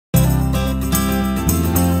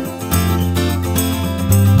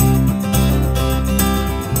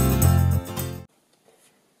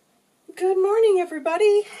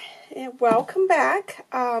everybody, and welcome back.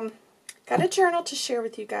 Got a journal to share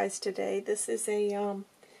with you guys today. This is a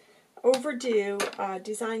overdue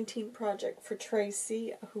design team project for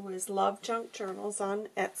Tracy, who is LoveJunkJournals on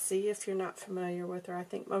Etsy. If you're not familiar with her, I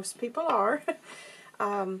think most people are.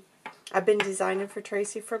 I've been designing for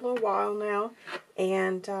Tracy for a little while now,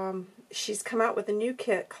 and she's come out with a new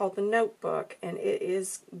kit called the Notebook, and it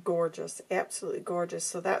is gorgeous, absolutely gorgeous.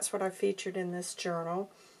 So that's what I featured in this journal.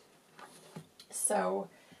 So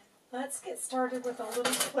let's get started with a little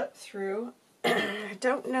flip through. I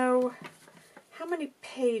don't know how many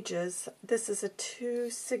pages. This is a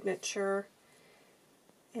 2 signature,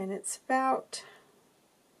 and it's about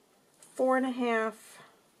 4.5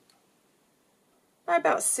 by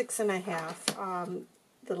about 6.5.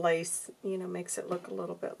 The lace, makes it look a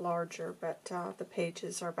little bit larger, but the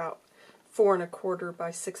pages are about 4.25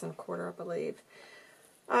 by 6.25, I believe.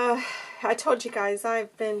 I told you guys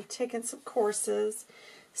I've been taking some courses,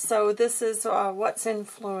 so this is what's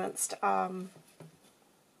influenced. A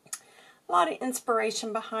lot of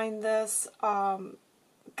inspiration behind this.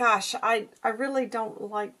 Gosh, I really don't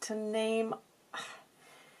like to name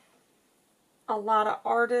a lot of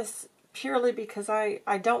artists purely because I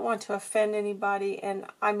don't want to offend anybody, and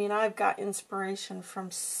I mean, I've got inspiration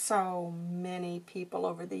from so many people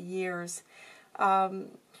over the years.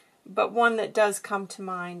 But one that does come to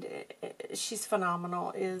mind, she's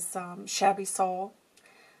phenomenal, is Shabby Soul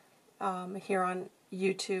here on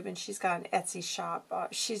YouTube, and she's got an Etsy shop.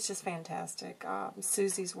 She's just fantastic.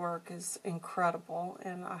 Susie's work is incredible,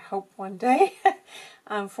 and I hope one day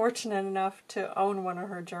I'm fortunate enough to own one of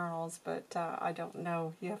her journals, but I don't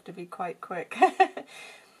know. You have to be quite quick.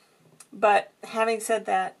 But having said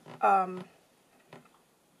that, I've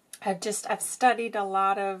studied a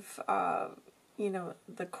lot of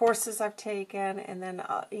the courses I've taken, and then,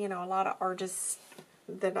 a lot of artists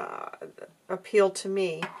that appeal to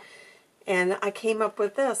me. And I came up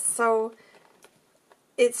with this. So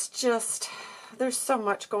it's just, there's so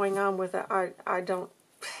much going on with it. I don't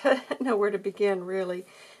know where to begin, really.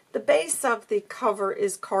 The base of the cover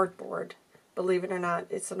is cardboard, believe it or not.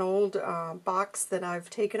 It's an old box that I've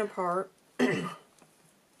taken apart.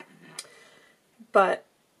 But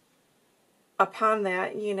upon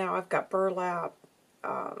that, I've got burlap,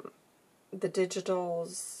 the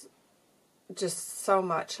digitals, just so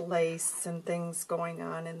much lace and things going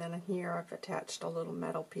on. And then here I've attached a little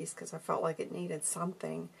metal piece because I felt like it needed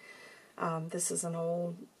something. This is an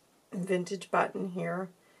old vintage button here.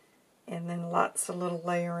 And then lots of little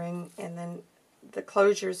layering. And then the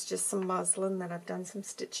closure is just some muslin that I've done some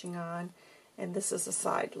stitching on. And this is a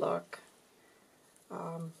side look.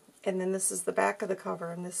 And then this is the back of the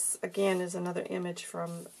cover, and this, again, is another image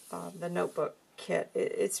from the Notebook kit.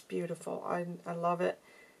 It's beautiful. I love it.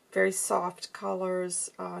 Very soft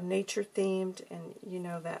colors, nature-themed,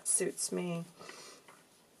 and that suits me.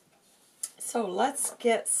 So let's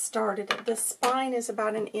get started. The spine is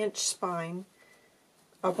about an inch spine,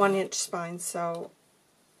 a 1-inch spine, so,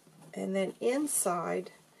 and then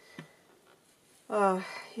inside,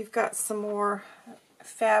 you've got some more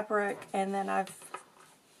fabric, and then I've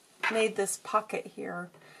made this pocket here,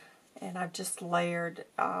 and I've just layered.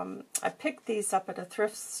 I picked these up at a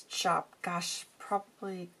thrift shop, gosh,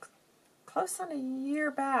 probably close on a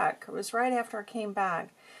year back. It was right after I came back,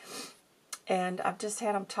 and I've just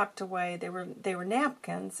had them tucked away. They were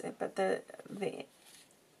napkins, but the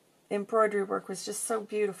embroidery work was just so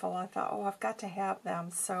beautiful. I thought, oh, I've got to have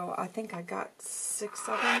them. So I think I got 6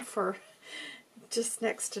 of them for just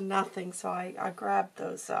next to nothing. So I grabbed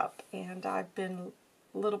those up, and I've been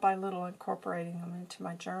little by little incorporating them into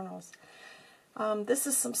my journals. This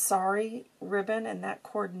is some sari ribbon, and that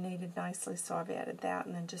coordinated nicely, so I've added that,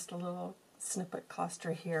 and then just a little snippet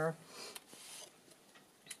cluster here.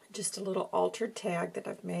 Just a little altered tag that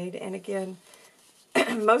I've made, and again,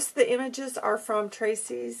 most of the images are from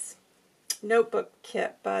Tracy's Notebook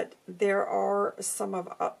kit, but there are some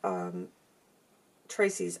of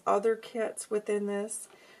Tracy's other kits within this.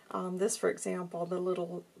 This, for example, the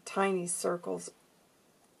little tiny circles,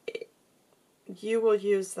 you will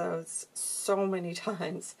use those so many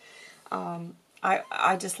times.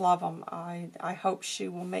 I just love them. I hope she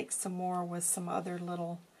will make some more with some other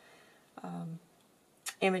little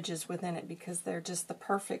images within it, because they're just the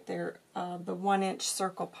perfect. The 1-inch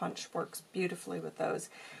circle punch works beautifully with those.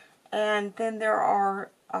 And then there are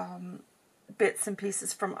bits and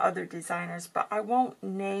pieces from other designers, but I won't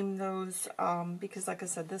name those because, like I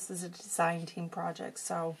said, this is a design team project,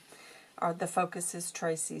 so the focus is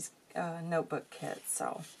Tracy's Notebook kit.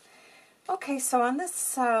 So, okay, so on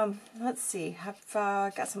this, let's see, I've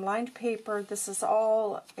got some lined paper. This is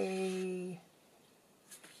all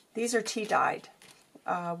these are tea dyed.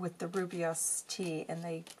 with the Rubios tea,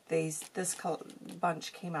 and this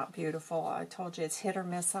bunch came out beautiful. I told you it's hit or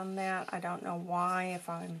miss on that. I don't know why. If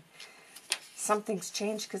something's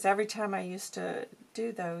changed, because every time I used to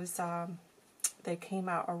do those, they came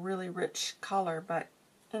out a really rich color. But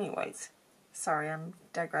anyways, sorry, I'm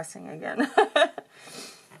digressing again.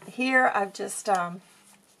 Here I've just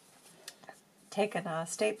taken a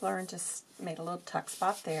stapler and just made a little tuck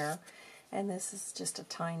spot there. And this is just a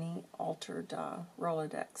tiny altered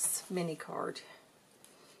Rolodex mini card.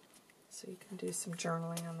 So you can do some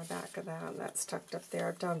journaling on the back of that. And that's tucked up there.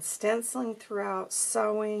 I've done stenciling throughout,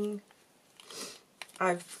 sewing.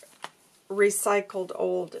 I've recycled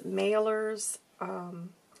old mailers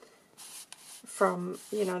from,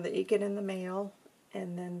 that you get in the mail.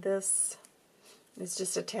 And then this is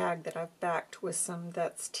just a tag that I've backed with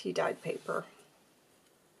that's tea-dyed paper.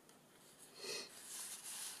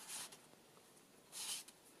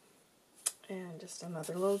 And just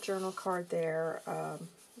another little journal card there.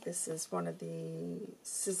 This is one of the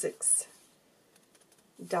Sizzix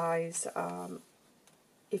dies.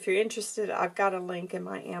 If you're interested, I've got a link in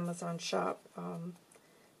my Amazon shop.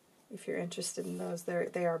 If you're interested in those,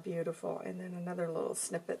 they are beautiful. And then another little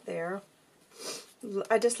snippet there.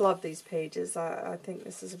 I just love these pages. I think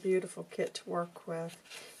this is a beautiful kit to work with.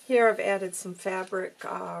 Here I've added some fabric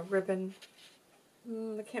ribbon.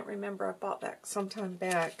 I can't remember. I bought that sometime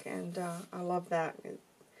back, and I love that.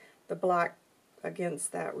 The black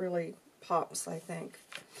against that really pops, I think.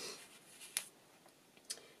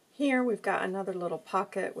 Here we've got another little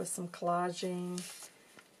pocket with some collaging,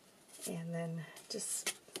 and then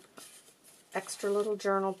just extra little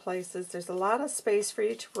journal places. There's a lot of space for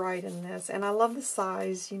you to write in this, and I love the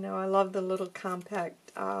size. I love the little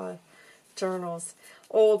compact journals.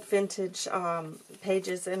 Old vintage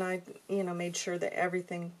pages, and I made sure that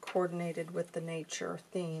everything coordinated with the nature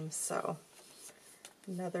theme. So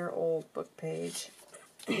another old book page.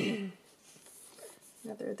 Another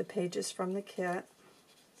of the pages from the kit.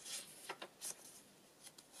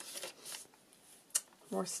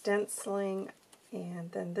 More stenciling,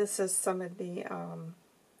 and then this is some of the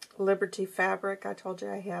Liberty fabric. I told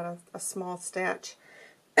you I had a small stash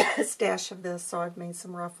of this, so I've made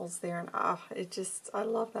some ruffles there, and I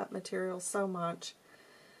love that material so much.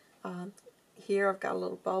 Here I've got a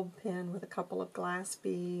little bulb pin with a couple of glass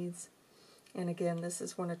beads, and again, this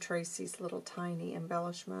is one of Tracy's little tiny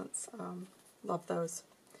embellishments. Love those.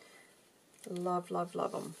 Love, love,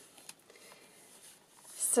 love them.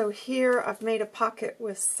 So here I've made a pocket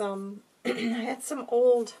with some, I had some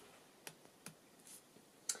old,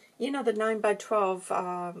 the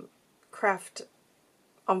 9x12 craft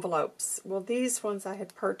envelopes. Well, these ones I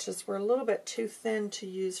had purchased were a little bit too thin to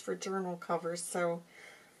use for journal covers, so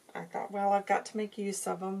I thought, well, I've got to make use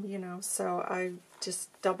of them, so I just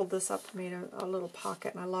doubled this up and made a little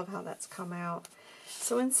pocket, and I love how that's come out.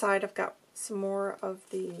 So inside I've got some more of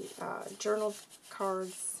the journal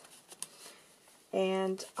cards,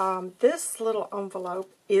 and this little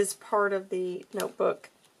envelope is part of the notebook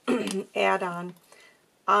add-on.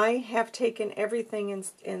 I have taken everything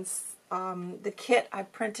in the kit. I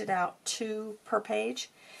printed out 2 per page,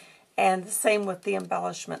 and the same with the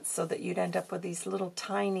embellishments, so that you'd end up with these little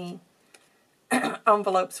tiny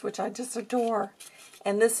envelopes, which I just adore.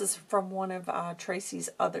 And this is from one of Tracy's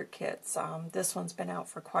other kits. This one's been out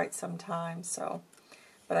for quite some time,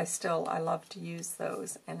 but I love to use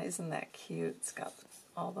those. And isn't that cute? It's got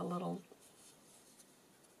all the little,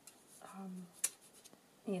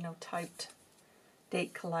 typed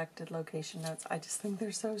date collected, location notes. I just think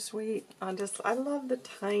they're so sweet. I love the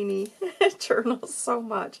tiny journals so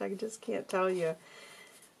much. I just can't tell you.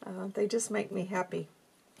 They just make me happy.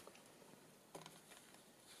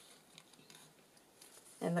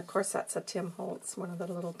 And of course that's a Tim Holtz, one of the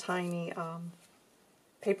little tiny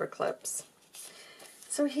paper clips.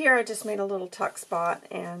 So here I just made a little tuck spot,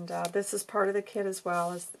 and this is part of the kit as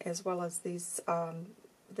well as these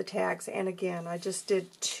the tags. And again, I just did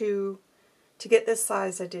 2. To get this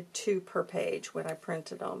size, I did 2 per page when I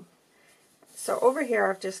printed them. So over here,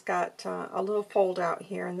 I've just got a little fold out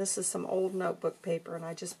here, and this is some old notebook paper, and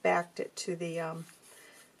I just backed it to the,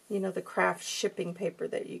 the craft shipping paper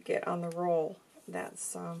that you get on the roll.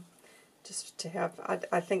 That's just to have.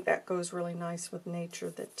 I think that goes really nice with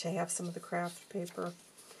nature, to have some of the craft paper.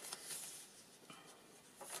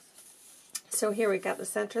 So here we got the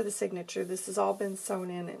center of the signature. This has all been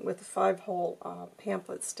sewn in with a 5-hole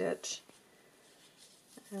pamphlet stitch.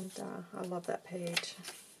 And I love that page.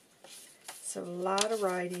 So a lot of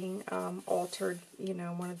writing, altered,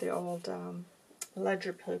 one of the old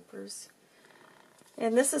ledger papers.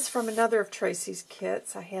 And this is from another of Tracy's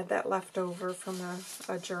kits. I had that left over from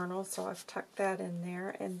a journal, so I've tucked that in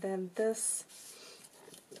there. And then this,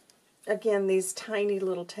 again, these tiny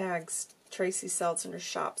little tags Tracy sells in her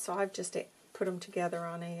shop, so I've just put them together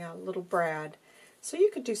on a little brad. So you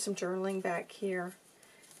could do some journaling back here,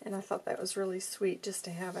 and I thought that was really sweet just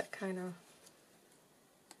to have it kind of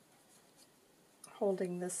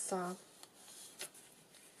holding this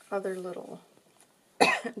other little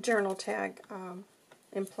journal tag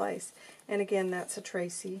in place. And again, that's a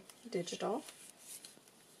Tracy digital.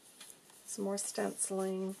 Some more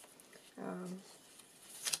stenciling.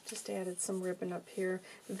 Just added some ribbon up here.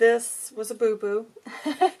 This was a boo-boo.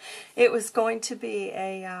 It was going to be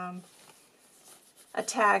a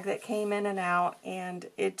tag that came in and out, and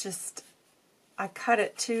it just, I cut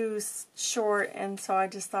it too short, and so I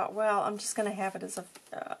just thought, well, I'm just going to have it as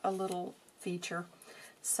a little feature.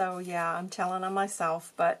 So yeah, I'm telling on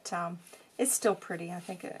myself, but it's still pretty. I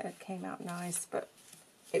think it came out nice, but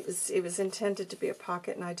it was intended to be a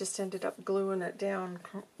pocket, and I just ended up gluing it down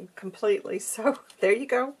completely. So there you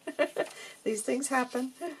go. These things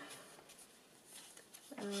happen.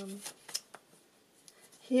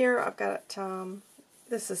 Here I've got,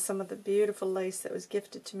 this is some of the beautiful lace that was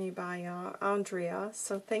gifted to me by Andrea.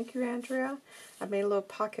 So thank you, Andrea. I made a little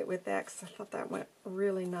pocket with that because I thought that went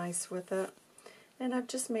really nice with it. And I've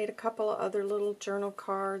just made a couple of other little journal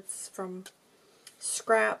cards from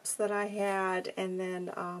scraps that I had, and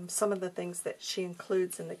then some of the things that she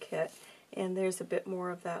includes in the kit. And there's a bit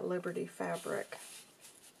more of that Liberty fabric.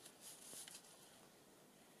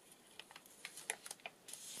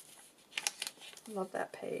 Love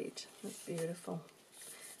that page. It's beautiful.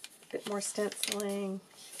 A bit more stenciling.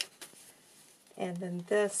 And then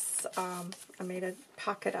this, I made a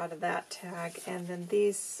pocket out of that tag. And then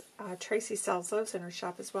these, Tracy sells those in her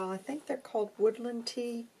shop as well. I think they're called Woodland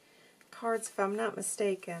Tea cards, if I'm not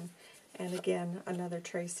mistaken. And again, another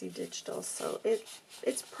Tracy digital. So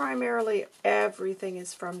it's primarily, everything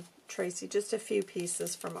is from Tracy, just a few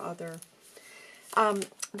pieces from other.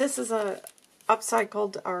 This is a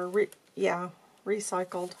upcycled, or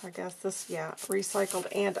recycled, I guess. This, yeah, recycled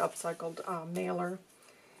and upcycled mailer.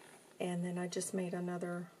 And then I just made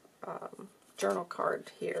another journal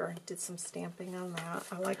card here. Did some stamping on that.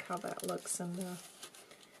 I like how that looks in the,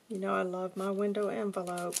 you know, I love my window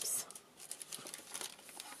envelopes.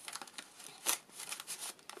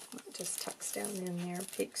 It just tucks down in there,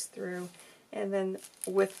 peeks through. And then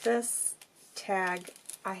with this tag,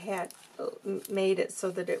 I had made it so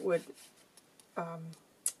that it would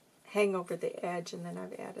hang over the edge, and then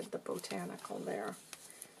I've added the botanical there.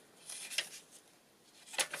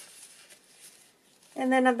 And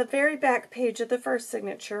then on the very back page of the first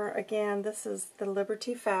signature, again, this is the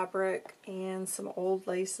Liberty fabric and some old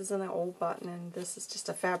laces and an old button, and this is just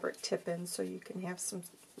a fabric tip-in so you can have some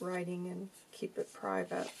writing and keep it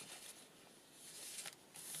private.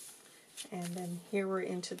 And then here we're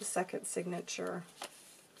into the second signature.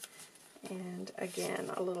 And again,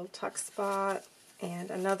 a little tuck spot and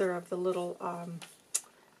another of the little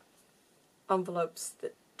envelopes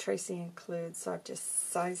that Tracy includes. So I've just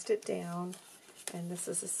sized it down. And this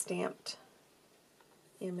is a stamped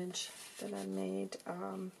image that I made.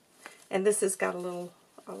 And this has got a little,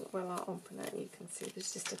 well, I'll open it and you can see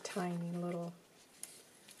there's just a tiny little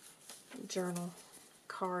journal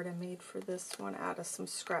card I made for this one out of some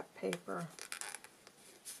scrap paper.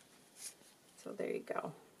 So there you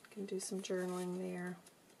go. You can do some journaling there.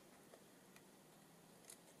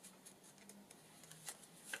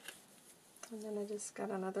 And then I just got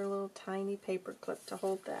another little tiny paper clip to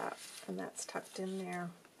hold that, and that's tucked in there.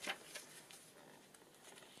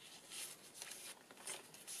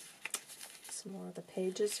 Some more of the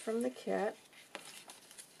pages from the kit.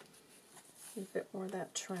 A bit more of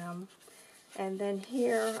that trim. And then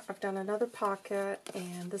here I've done another pocket,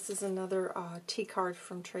 and this is another tea card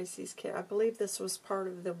from Tracy's kit. I believe this was part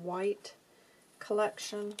of the white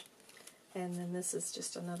collection. And then this is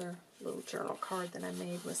just another little journal card that I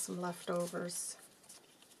made with some leftovers.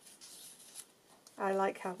 I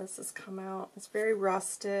like how this has come out. It's very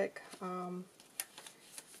rustic.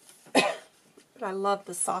 But I love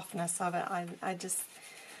the softness of it. I just,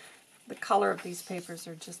 the color of these papers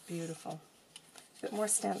are just beautiful. A bit more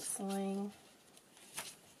stenciling.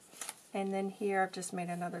 And then here I've just made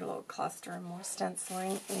another little cluster and more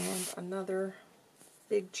stenciling, and another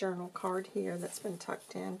big journal card here that's been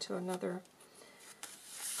tucked into another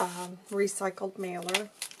recycled mailer.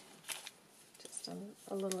 Just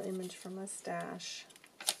a little image from my stash.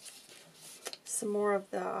 Some more of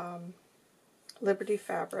the Liberty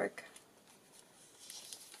fabric.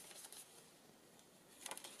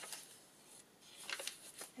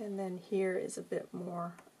 And then here is a bit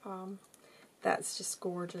more. That's just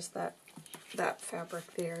gorgeous. That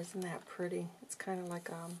fabric there, isn't that pretty? It's kind of like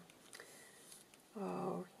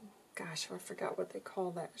oh gosh, I forgot what they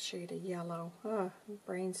call that shade of yellow.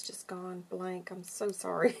 Brain's just gone blank. I'm so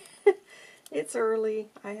sorry. It's early.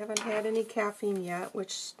 I haven't had any caffeine yet,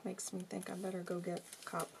 which makes me think I better go get a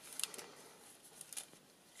cup.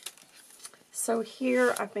 So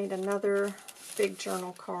here I've made another big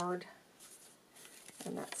journal card,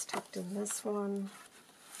 and that's tucked in this one.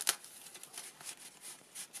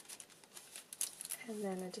 And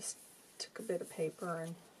then I just took a bit of paper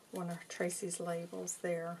and one of Tracy's labels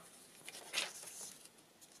there.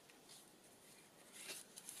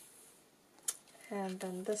 And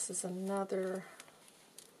then this is another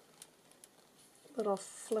little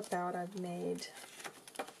flip out I've made.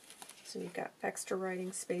 So you've got extra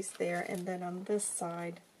writing space there. And then on this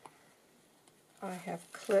side, I have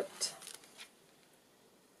clipped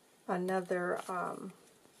another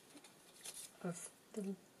of the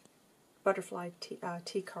butterfly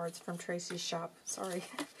tea cards from Tracy's shop. Sorry.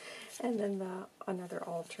 And then another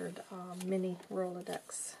altered mini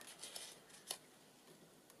Rolodex.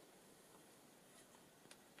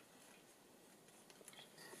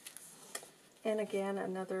 And again,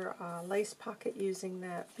 another lace pocket using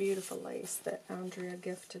that beautiful lace that Andrea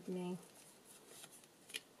gifted me.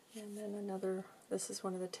 And then another, this is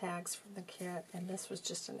one of the tags from the kit, and this was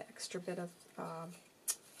just an extra bit of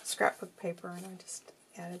scrapbook paper, and I just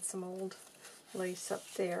added some old lace up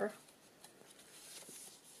there.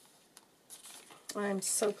 I'm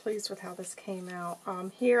so pleased with how this came out.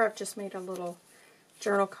 Here I've just made a little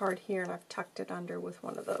journal card here, and I've tucked it under with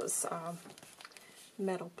one of those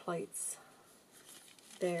metal plates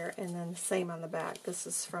there, and then the same on the back. This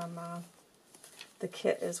is from the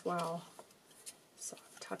kit as well. So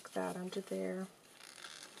I've tucked that under there.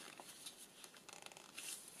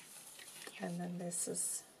 And then this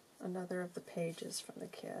is another of the pages from the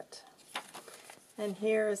kit. And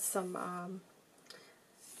here is some,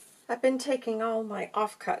 I've been taking all my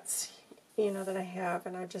offcuts, you know, that I have,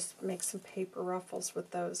 and I just make some paper ruffles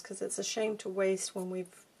with those, because it's a shame to waste when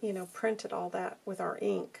we've, you know, printed all that with our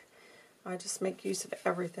ink. I just make use of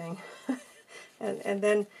everything. and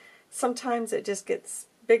then sometimes it just gets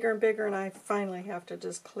bigger and bigger, and I finally have to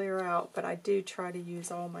just clear out, but I do try to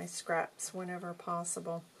use all my scraps whenever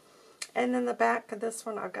possible. And then the back of this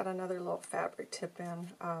one, I've got another little fabric tip in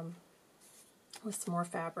with some more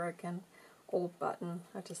fabric and old button.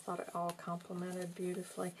 I just thought it all complemented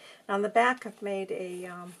beautifully. Now on the back, I've made a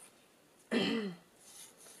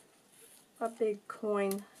a big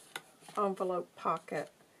coin envelope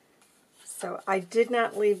pocket. So I did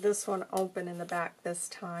not leave this one open in the back this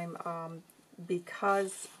time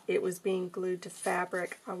because it was being glued to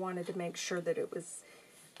fabric. I wanted to make sure that it was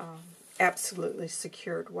absolutely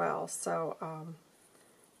secured well. So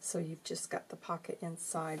so you've just got the pocket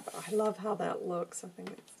inside. But I love how that looks. I think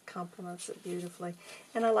it complements it beautifully.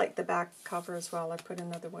 And I like the back cover as well. I put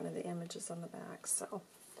another one of the images on the back. So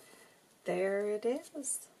there it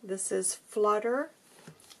is. This is Flutter,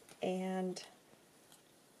 and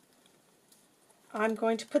I'm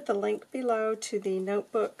going to put the link below to the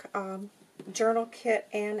notebook journal kit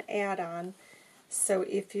and add-on. So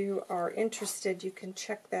if you are interested, you can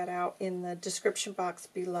check that out in the description box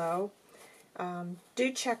below.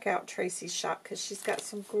 Do check out Tracy's shop, because she's got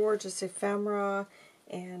some gorgeous ephemera,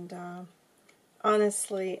 and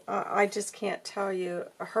honestly, I just can't tell you,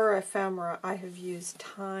 her ephemera I have used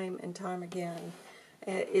time and time again.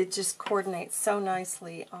 It just coordinates so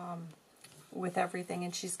nicely with everything,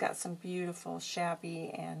 and she's got some beautiful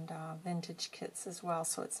shabby and vintage kits as well,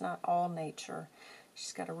 so it's not all nature.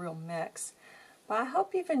 She's got a real mix. But I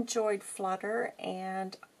hope you've enjoyed Flutter,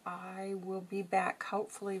 and I will be back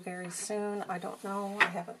hopefully very soon. I don't know.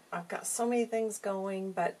 I've got so many things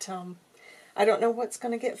going, but I don't know what's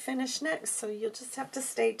going to get finished next, so you'll just have to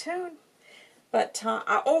stay tuned. But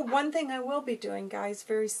one thing I will be doing, guys,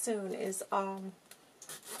 very soon is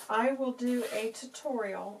I will do a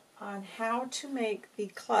tutorial on how to make the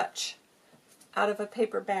clutch out of a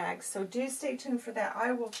paper bag. So do stay tuned for that.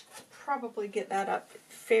 I will probably get that up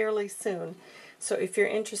fairly soon. So if you're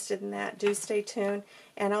interested in that, do stay tuned.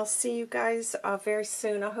 And I'll see you guys very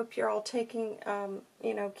soon. I hope you're all taking,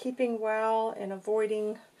 keeping well and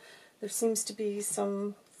avoiding, there seems to be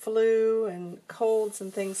some flu and colds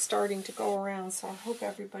and things starting to go around. So I hope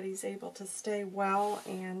everybody's able to stay well,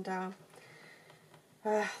 and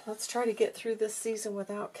let's try to get through this season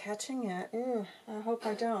without catching it. I hope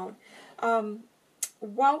I don't.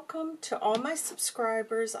 Welcome to all my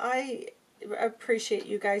subscribers. I appreciate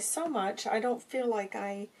you guys so much. I don't feel like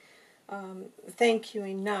I thank you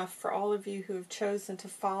enough for all of you who have chosen to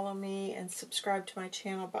follow me and subscribe to my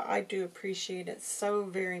channel, but I do appreciate it so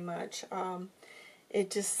very much.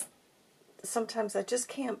 Sometimes I just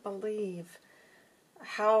can't believe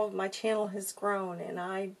how my channel has grown, and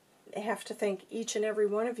I have to thank each and every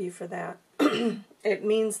one of you for that. It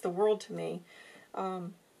means the world to me.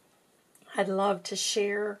 I'd love to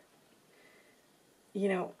share,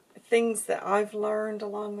 things that I've learned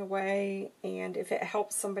along the way, and if it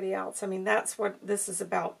helps somebody else. I mean, that's what this is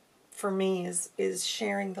about for me, is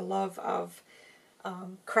sharing the love of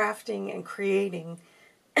crafting and creating.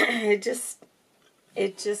 It just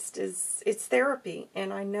is, it's therapy,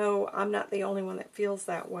 and I know I'm not the only one that feels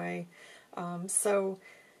that way. So,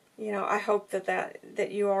 I hope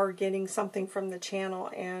that you are getting something from the channel,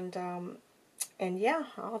 and yeah,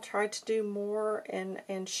 I'll try to do more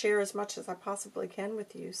and share as much as I possibly can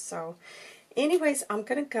with you. So anyways, I'm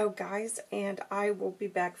going to go, guys, and I will be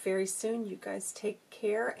back very soon. You guys take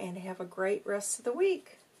care and have a great rest of the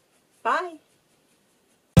week. Bye.